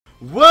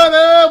What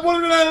up?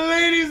 What up,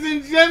 ladies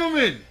and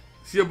gentlemen?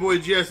 It's your boy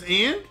Jess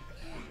and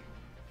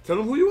tell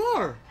them who you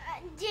are.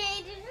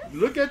 Jaden.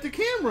 Look at the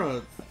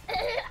camera.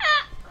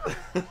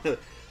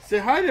 Say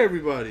hi to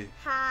everybody.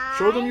 Hi.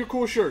 Show them your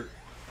cool shirt.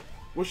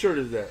 What shirt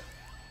is that?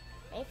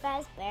 Hey,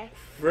 Fazbear.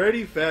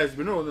 Freddy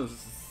Fazbear. No,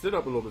 sit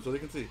up a little bit so they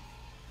can see.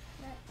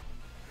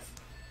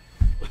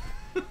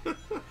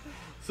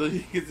 So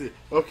you can see.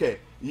 Okay.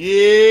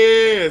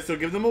 Yeah. So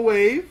give them a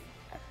wave.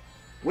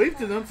 Wave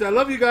to them. Say I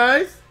love you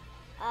guys.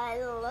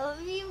 I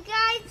love you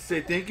guys.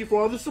 Say thank you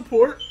for all the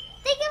support.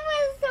 Thank you for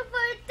the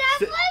support.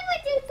 That's why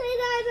would you say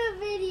that in a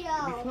video?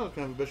 Can I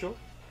have a special?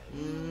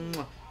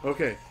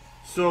 Okay.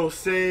 So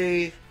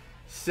say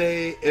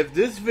if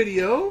this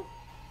video.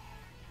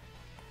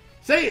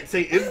 Say it.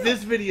 Say if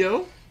this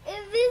video.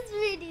 If this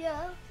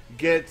video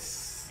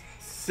gets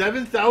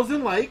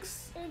 7,000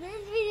 likes. If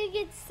this video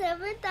gets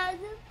 7,000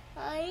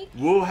 likes.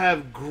 We'll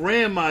have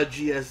Grandma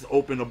GS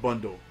open a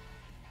bundle.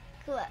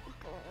 What?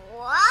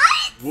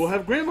 We'll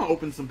have Grandma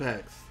open some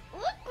packs.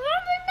 What?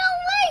 Grandma, no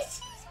way.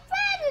 She's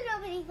bad at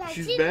opening packs.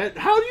 She's bad?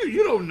 How do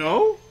you don't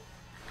know?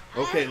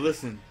 Okay,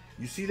 listen.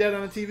 You see that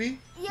on the TV?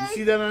 Yeah. You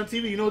see that on the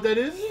TV? You know what that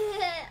is?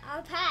 Yeah,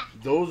 a pack.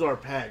 Those are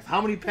packs.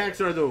 How many packs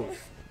are those?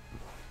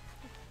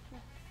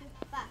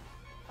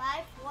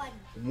 5,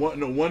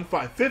 1,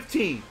 5.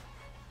 15.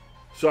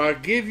 So I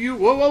give you.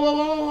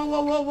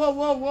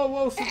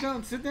 Whoa. Sit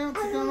down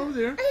over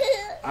there.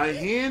 I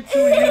hand to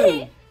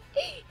you,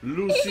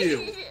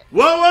 Lucille.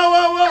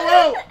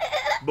 Whoa.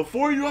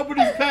 Before you open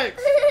these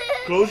packs,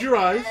 close your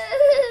eyes.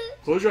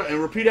 Close your eyes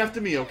and repeat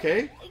after me,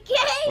 okay?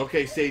 Okay.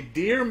 Okay, say,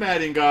 Dear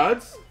Madden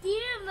Gods.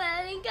 Dear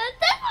Madden Gods.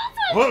 That's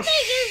Oh, what hey,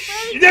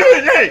 he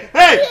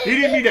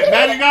didn't mean that.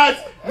 Madden Gods,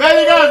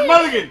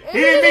 Mulligan. He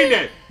didn't mean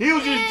that. He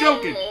was just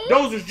joking.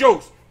 Those are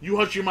jokes. You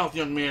hush your mouth,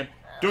 young man.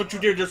 Don't you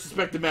dare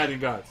disrespect the Madden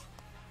Gods.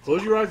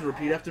 Close your eyes and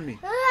repeat after me.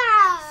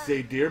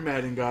 Say, Dear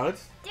Madden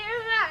Gods. Dear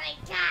Madden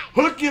Gods.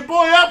 Hook your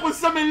boy up with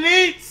some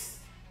elites.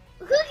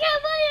 Hook your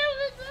boy up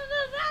with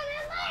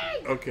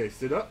some elites. Okay,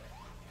 sit up.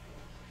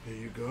 There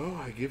you go.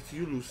 I give to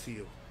you,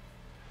 Lucille.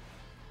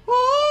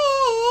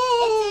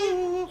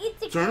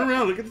 It's a Turn girl.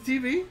 around. Look at the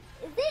TV.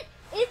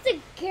 It's a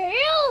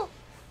girl.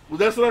 Well,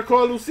 that's what I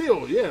call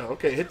Lucille. Yeah.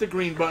 Okay. Hit the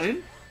green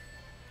button.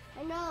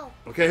 I know.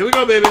 Okay. Here we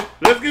go, baby.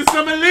 Let's get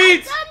some elites.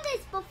 I've done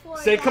this before.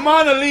 Say, come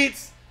on,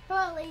 elites.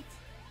 Elites.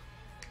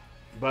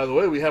 By the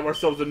way, we have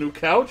ourselves a new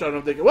couch. I don't know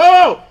if they can.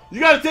 Whoa! You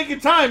gotta take your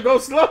time. Go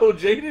slow,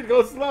 Jaden.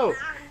 Go slow.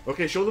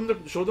 Okay. Show them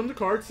the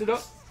cards. Sit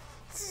up.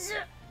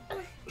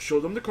 Show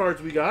them the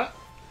cards we got.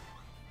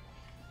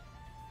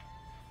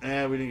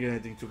 And we didn't get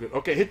anything too good.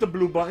 Okay, hit the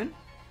blue button.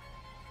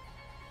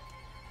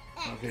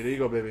 Okay, there you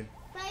go, baby.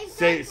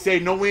 Say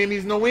no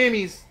whammies, no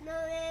whammies. No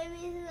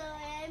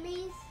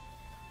whammies.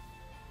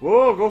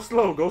 Whoa, go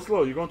slow.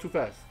 You're going too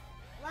fast.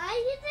 Why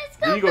did this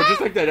go There you go, back?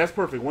 just like that. That's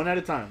perfect. One at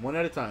a time. Hold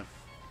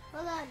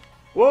on.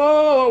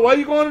 Whoa, why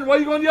you going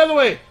the other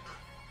way?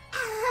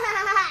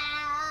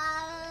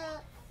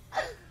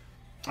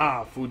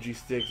 Ah, Fuji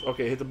sticks.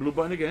 Okay, hit the blue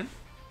button again.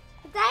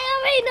 I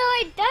already know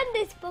I've done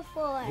this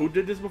before. Who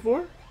did this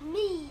before?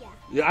 Me.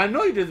 Yeah, I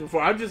know you did this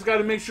before. I just got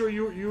to make sure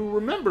you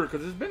remember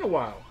because it's been a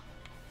while.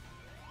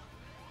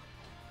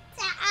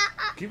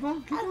 Keep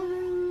going.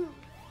 You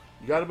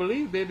gotta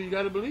believe, baby. You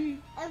gotta believe.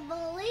 I'm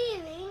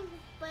believing,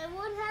 but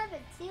what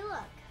happened? See,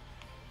 look.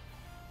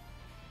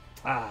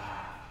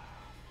 Ah.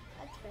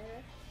 That's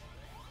better.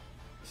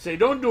 Say,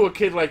 don't do a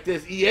kid like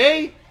this,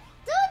 EA.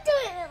 Don't do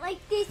it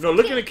like this. No,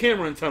 look at the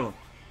camera and tell him.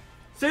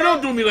 Say,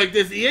 don't do me like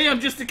this, EA. I'm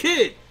just a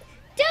kid.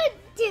 Don't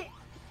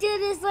do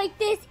this like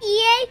this,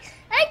 EA.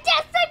 I'm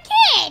just a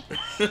kid.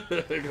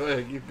 Go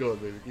ahead, keep going,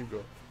 baby. Keep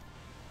going.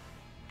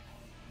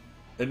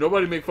 And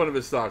nobody make fun of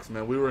his socks,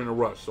 man. We were in a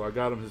rush, so I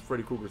got him his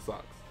Freddy Krueger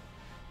socks.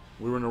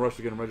 We were in a rush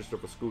to get him registered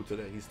for school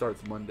today. He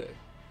starts Monday.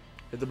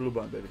 Hit the blue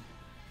button, baby.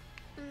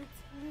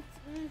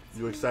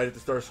 You excited to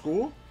start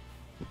school?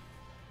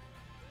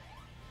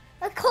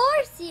 Of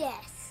course,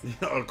 yes.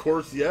 Of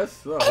course,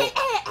 yes.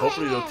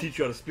 Hopefully they'll teach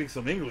you how to speak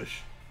some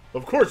English.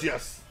 Of course,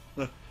 yes.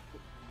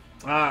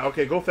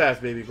 Okay, go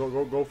fast, baby.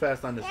 Go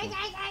fast on this one.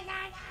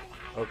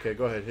 Okay,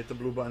 go ahead. Hit the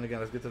blue button again.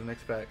 Let's get to the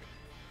next pack.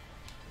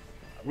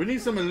 We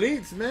need some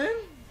elites, man.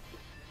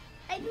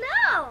 I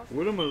know.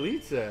 Where them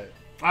elites at?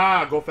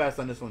 Go fast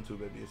on this one too,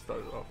 baby. It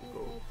started off with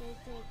gold.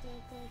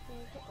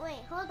 Wait,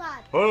 hold on.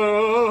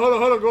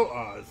 Hold on,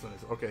 go. This one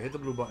is okay. Hit the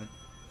blue button.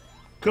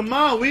 Come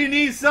on, we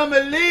need some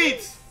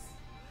elites.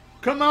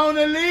 Come on,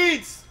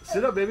 elites.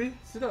 Sit up, baby.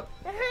 Sit up.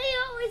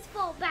 I always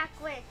fall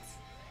backwards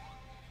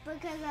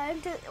because I'm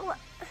too. What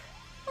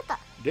the?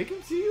 They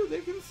can see you.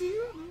 They can see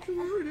you. Don't you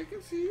worry. They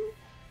can see you.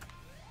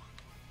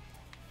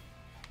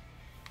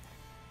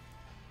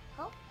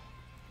 Oh.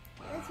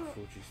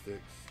 Fuji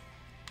sticks.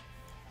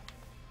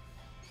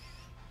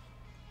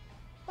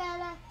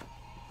 Dada,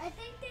 I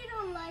think they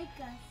don't like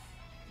us.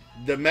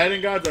 The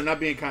Madden gods are not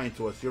being kind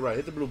to us. You're right.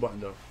 Hit the blue button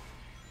though.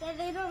 Yeah,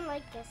 they don't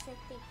like us, I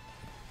think.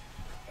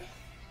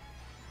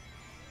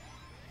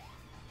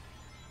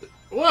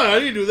 What? I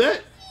didn't do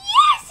that.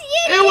 Yes, you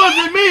It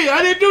wasn't me.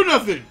 I didn't do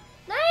nothing.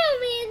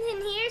 Naomi and him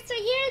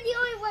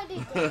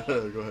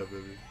Go ahead,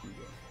 baby. Keep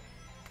going.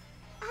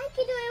 I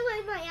can do it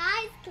with my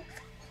eyes.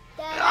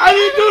 I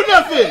didn't do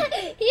nothing.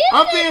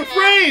 I'm being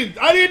framed.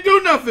 I didn't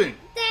do nothing.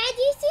 Dad,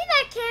 you see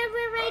that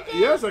camera right there?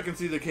 Yes, I can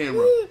see the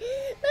camera. Let me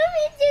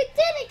do it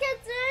because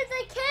there's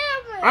a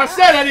camera. I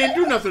said I didn't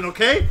do nothing,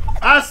 okay?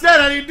 I said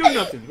I didn't do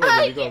nothing. Go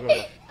ahead, baby. Go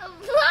ahead.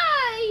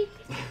 Why?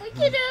 I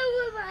can do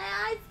it with my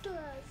eyes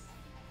closed.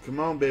 Come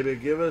on, baby.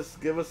 Give us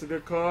a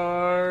good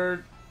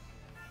card.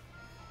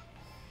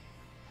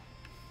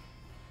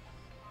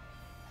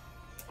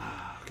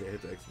 Okay,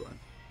 hit the X button.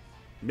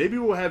 Maybe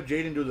we'll have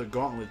Jaden do the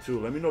gauntlet too.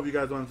 Let me know if you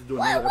guys want to do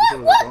another episode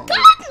of the gauntlet.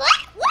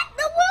 What in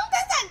the world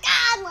is a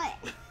gauntlet?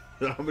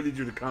 I'm gonna need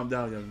you to calm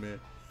down, young man.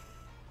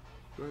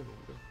 Go ahead,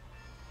 baby.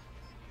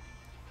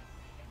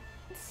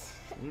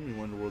 What do you mean,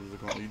 what in the world is a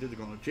gauntlet? You did the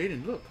gauntlet.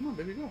 Jaden, look. Come on,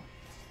 baby, go.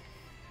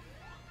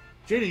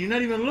 Jaden, you're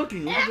not even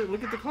looking.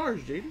 Look at the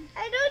cards, Jaden.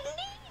 I don't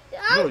need.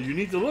 No, you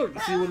need to look to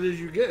see what it is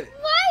you get.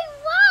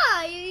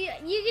 Why?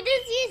 You can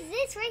just use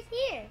this right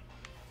here.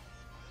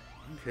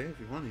 Okay, if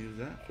you want to use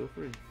that, feel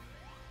free.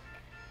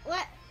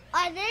 What?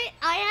 Are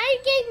I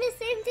getting the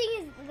same thing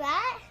as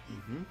that?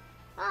 Mm-hmm.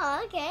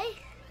 Oh, okay.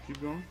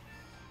 Keep going.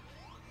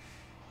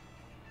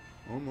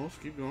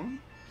 Almost. Keep going.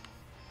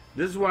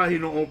 This is why he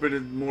don't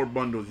open more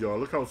bundles, y'all.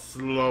 Look how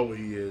slow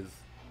he is.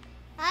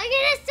 I'm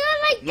gonna do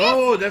it like this.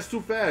 No, that's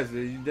too fast.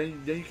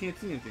 Then you can't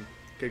see anything.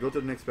 Okay, go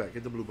to the next pack.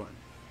 Hit the blue button.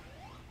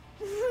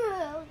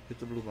 Hit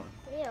the blue button.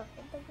 Yeah,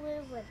 hit the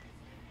blue button.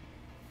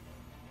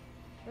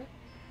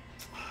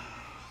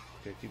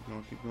 Okay, keep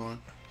going. Keep going.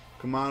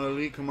 Come on,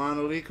 Elite. Come on,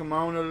 Elite. Come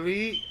on,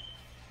 Elite.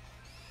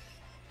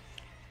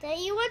 So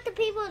you want the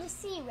people to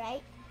see,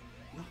 right?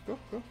 No,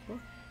 go.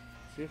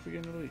 See if we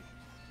get an Elite.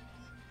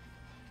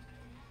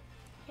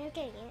 You're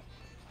getting it.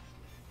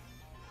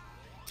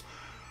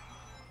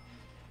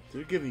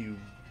 They're giving you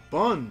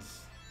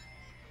buns.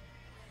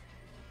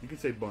 You can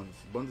say buns.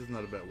 Buns is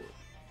not a bad word.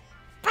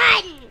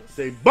 Buns!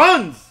 Say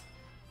buns!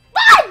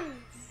 Buns!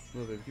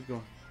 No, baby, keep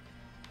going.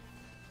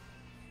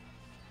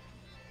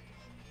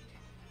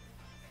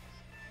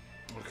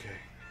 Okay.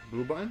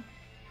 Blue button?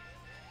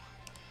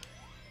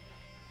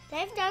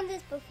 I've done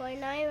this before,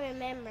 now I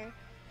remember.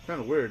 It's kind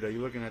of weird that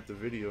you're looking at the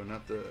video,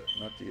 not the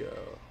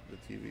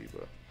TV,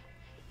 but...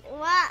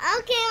 Well,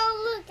 okay,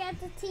 I'll look at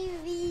the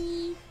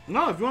TV.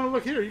 No, if you want to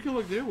look here, you can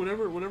look there.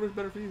 Whatever's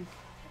better for you.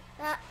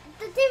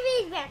 The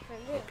TV is better for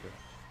me. Okay.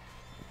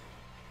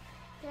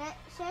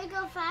 Should I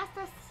go fast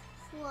or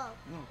slow?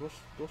 No,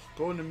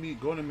 go in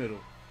the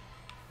middle.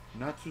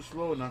 Not too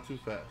slow, not too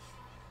fast.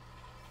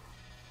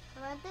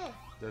 How about this?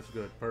 That's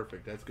good.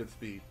 Perfect. That's good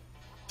speed.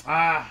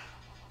 Ah!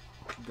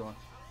 Keep going.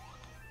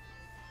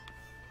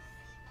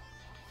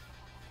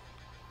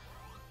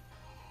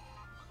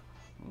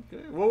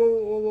 Okay.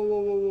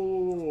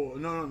 Whoa.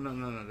 No.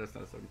 That's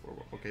not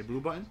 74. Okay,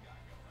 blue button.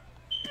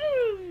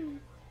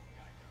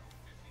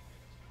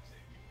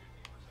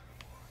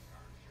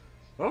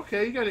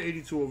 Okay, you got an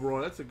 82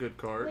 overall. That's a good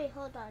card. Wait,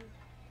 hold on.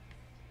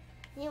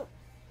 Did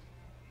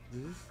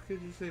this kid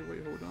just say,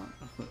 wait, hold on?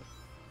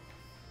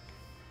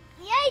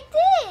 Yeah, I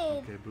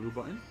did. Okay, blue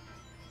button.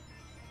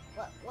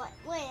 What?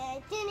 Wait,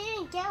 I didn't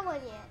even get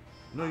one yet.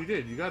 No, you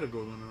did. You got to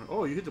go.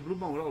 Oh, you hit the blue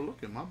button without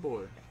looking, my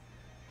boy.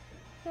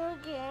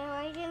 Okay,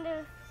 I can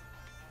do...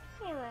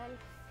 Hang on.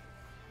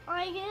 Or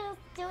I can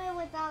just do it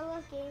without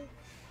looking.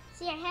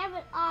 See, I have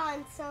it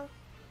on, so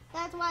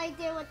that's why I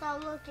did it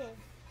without looking.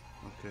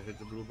 Okay, hit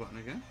the blue button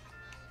again.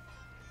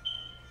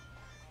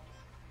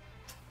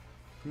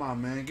 Come on,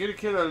 man. Get a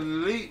kid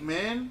elite,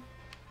 man.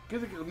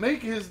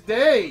 Make his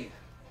day.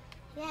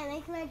 Yeah,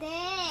 make my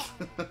day.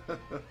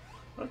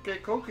 Okay,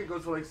 Coke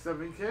goes for like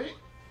 7K.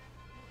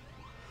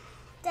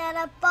 That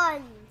are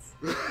buns.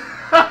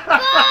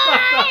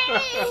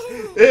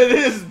 It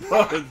is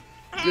buns.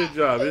 Good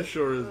job. It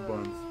sure is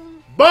buns.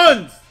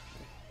 Buns!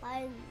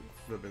 Buns.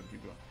 Go, baby,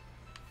 keep going.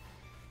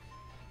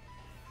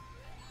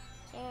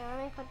 Okay, let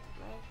me put my...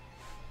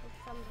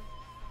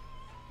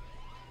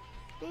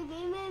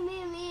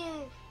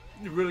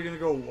 You're really going to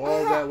go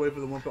all that way for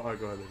the one point? Alright,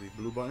 go ahead, baby.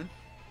 Blue button.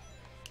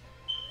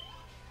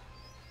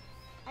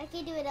 I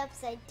can do it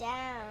upside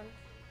down.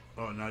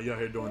 Oh, now you're out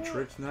here doing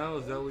tricks now?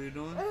 Is that what you're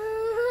doing? No,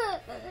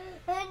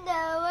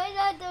 we're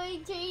not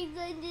doing tricks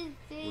on this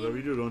thing. Whatever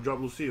you do, don't drop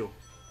Lucille.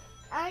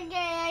 Okay,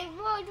 I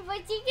won't,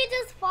 but you can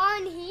just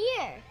spawn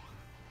here.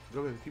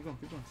 Go, baby. Keep going.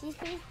 She's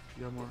pretty...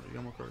 You got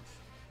more cards.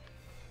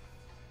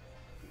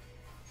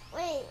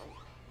 Wait.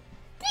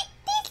 These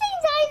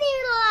things aren't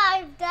even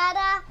alive, Dada.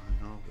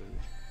 I know, baby.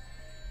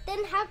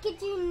 Then how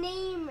could you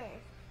name her?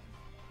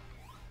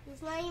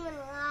 She's not even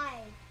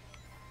alive.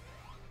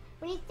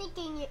 What are you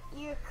thinking?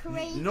 You're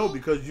crazy? No,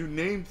 because you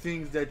name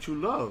things that you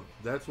love.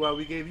 That's why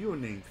we gave you a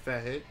name,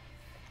 fathead.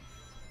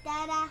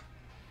 Dada.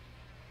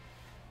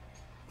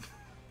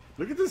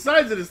 Look at the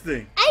size of this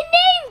thing. I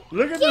named...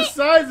 Look at the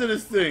size of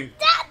this thing.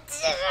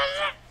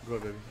 Dada. Go,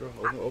 baby. Go.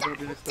 Open up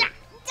your next pack.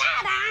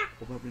 Dada.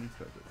 Open up your next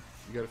pack, baby.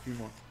 You got a few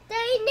more.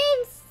 They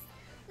named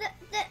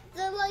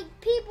the like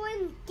people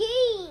in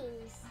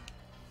games.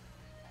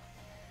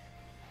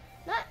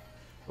 Not...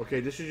 Okay,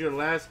 this is your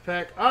last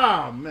pack.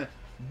 Ah, man.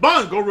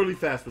 Bun. Go really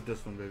fast with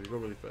this one, baby. Go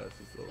really fast.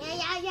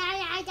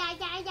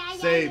 Yeah.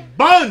 Say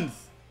buns.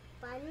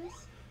 Buns.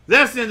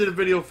 That's the end of the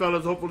video,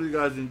 fellas. Hopefully you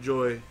guys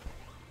enjoy.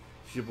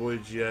 It's your boy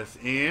GS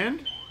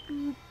and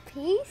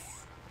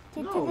Peace.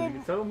 no, you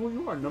can tell them who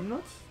you are,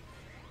 numbnuts.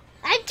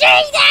 I'm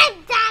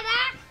Jason,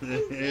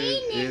 Dada.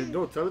 and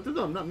don't tell it to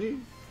them, not me.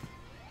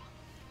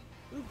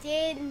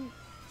 Did.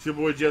 It's your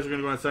boy GS. We're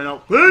gonna go and sign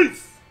out.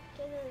 Peace.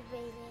 Give it a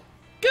baby.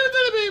 Give it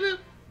to the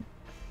baby.